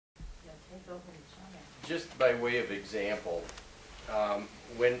just by way of example,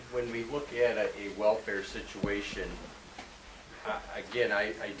 when we look at a welfare situation, again,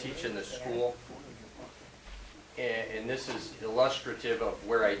 I teach in the school, and this is illustrative of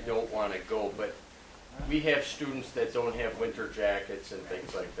where I don't want to go, but we have students that don't have winter jackets and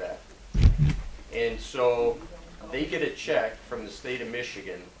things like that. And so they get a check from the state of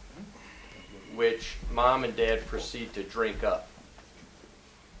Michigan, which mom and dad proceed to drink up.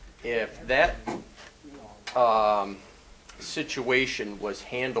 If that situation was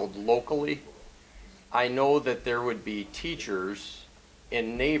handled locally, I know that there would be teachers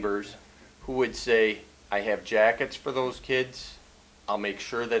and neighbors who would say, I have jackets for those kids, I'll make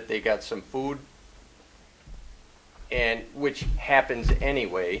sure that they got some food, and which happens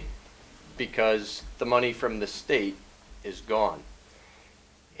anyway because the money from the state is gone.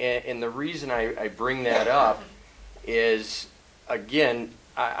 And the reason I bring that up is, again,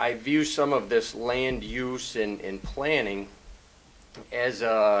 I view some of this land use and planning as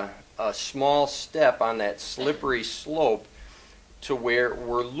a small step on that slippery slope to where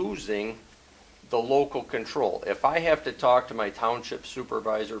we're losing the local control. If I have to talk to my township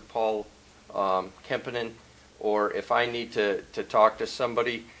supervisor, Paul Kempinen, or if I need to talk to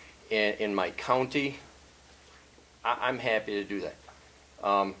somebody in my county, I'm happy to do that.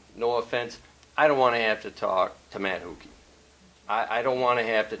 No offense, I don't want to have to talk to Matt Houghton. I don't want to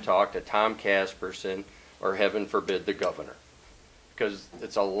have to talk to Tom Casperson or, heaven forbid, the governor, because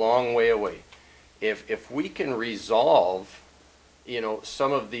it's a long way away. If we can resolve, you know,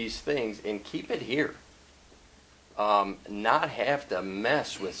 some of these things and keep it here, not have to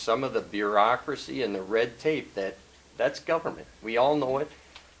mess with some of the bureaucracy and the red tape that's government. We all know it.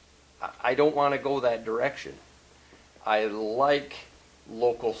 I don't want to go that direction. I like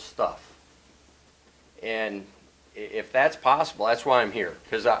local stuff. And if that's possible, that's why I'm here,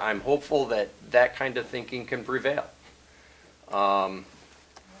 because I'm hopeful that that kind of thinking can prevail.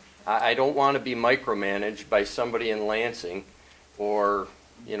 I don't want to be micromanaged by somebody in Lansing or,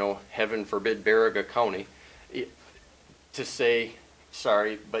 you know, heaven forbid, Baraga County, to say,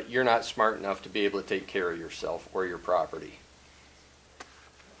 sorry, but you're not smart enough to be able to take care of yourself or your property.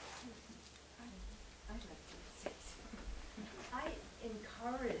 I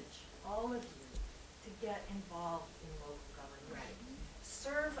encourage all of you to get involved in local government.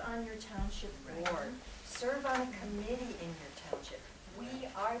 Serve on your township board. Serve on a committee in your township. We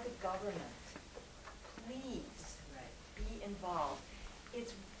are the government. Please be involved.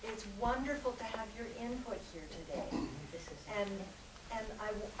 It's wonderful to have your input here today. And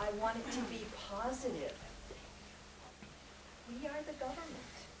I want it to be positive. We are the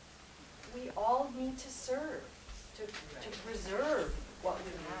government. We all need to serve, to preserve what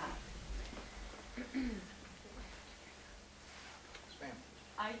we have.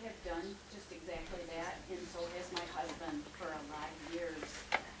 I have done just exactly that, and so has my husband for a lot of years,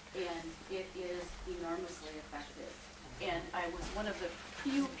 and it is enormously effective. And I was one of the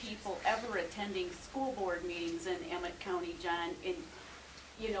few people ever attending school board meetings in Emmett County, John, and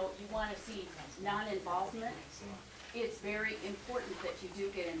you know, you want to see non-involvement. It's very important that you do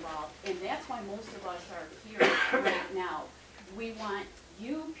get involved, and that's why most of us are here right now. We want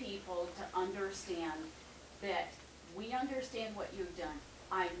you people to understand that we understand what you've done.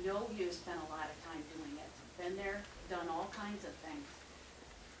 I know you spent a lot of time doing it, been there, done all kinds of things.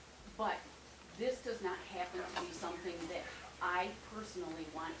 But this does not happen to be something that I personally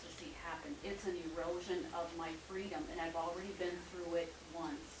want to see happen. It's an erosion of my freedom, and I've already been through it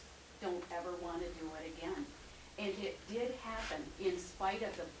once. Don't ever want to do it again. And it did happen in spite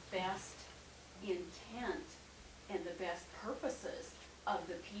of the best intent and the best purposes of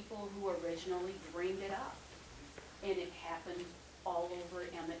the people who originally dreamed it up. And it happened all over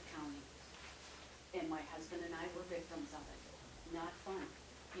Emmett County. And my husband and I were victims of it. Not fun.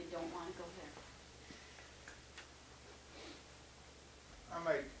 You don't want to go there. I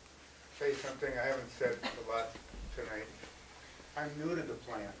might say something I haven't said a lot tonight. I'm new to the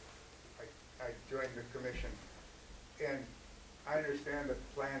plan. I joined the commission, and I understand that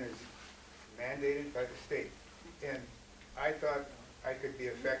the plan is mandated by the state. And I thought I could be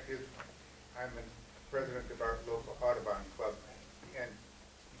effective. I'm the president of our local Audubon Club, and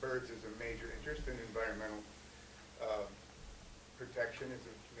birds is a major interest, and environmental protection is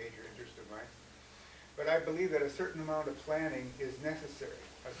a major interest of mine. But I believe that a certain amount of planning is necessary.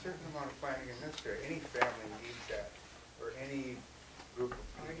 A certain amount of planning is necessary. Any family needs that, or any group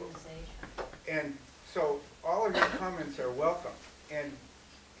of people. And so all of your comments are welcome. And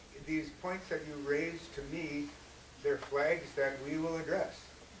these points that you raised to me, they're flags that we will address.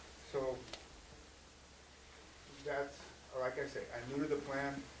 So that's, like I say, I'm new to the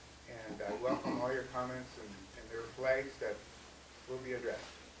plan, And I welcome all your comments, and there are flags that will be addressed.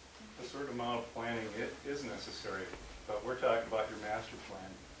 A certain amount of planning is necessary, but we're talking about your master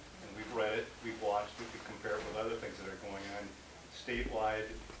plan. And we've read it, we've watched it, we compare it with other things that are going on statewide,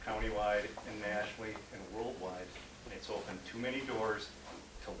 countywide, and nationally, and worldwide. And it's opened too many doors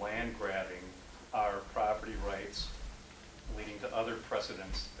to land grabbing our property rights, leading to other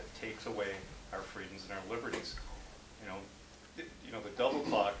precedents that takes away our freedoms and our liberties. The double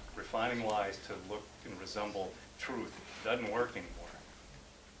clock, refining lies to look and resemble truth, doesn't work anymore.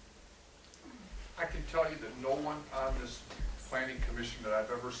 I can tell you that no one on this planning commission that I've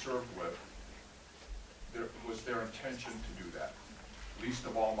ever served with, was their intention to do that, least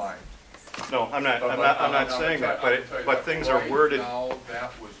of all mine. No, I'm not saying that, but things are worded. Right now,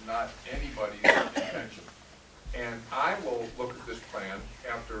 that was not anybody's intention. And I will look at this plan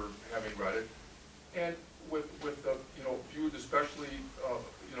after having read it, and with viewed especially,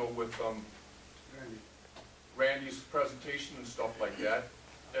 with Randy's presentation and stuff like that,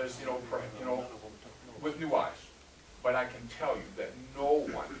 as with new eyes. But I can tell you that no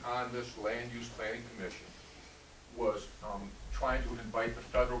one on this land use planning commission was trying to invite the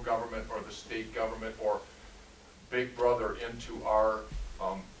federal government or the state government or Big Brother into our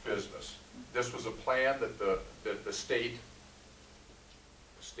business. This was a plan that the state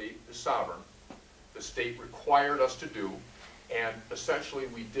is sovereign. The state required us to do, and essentially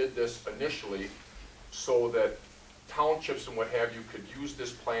we did this initially so that townships and what have you could use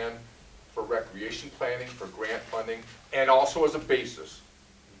this plan for recreation planning, for grant funding, and also as a basis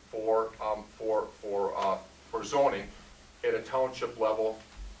for zoning at a township level,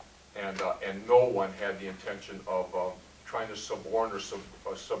 and no one had the intention of trying to suborn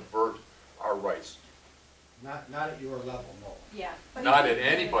or subvert our rights. Not at your level, no. Yeah. Not at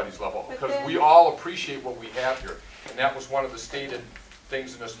anybody's level, because we all appreciate what we have here. And that was one of the stated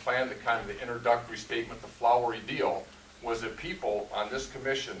things in this plan, the kind of the introductory statement, the flowery deal, was that people on this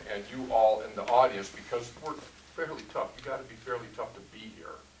commission and you all in the audience, because we're fairly tough, you gotta be fairly tough to be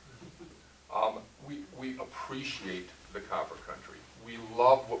here. We appreciate the Copper Country. We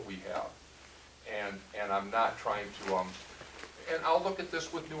love what we have. And I'm not trying to, and I'll look at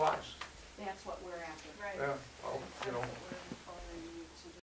this with new eyes. That's what we're after. Right. Yeah, well, That's what we're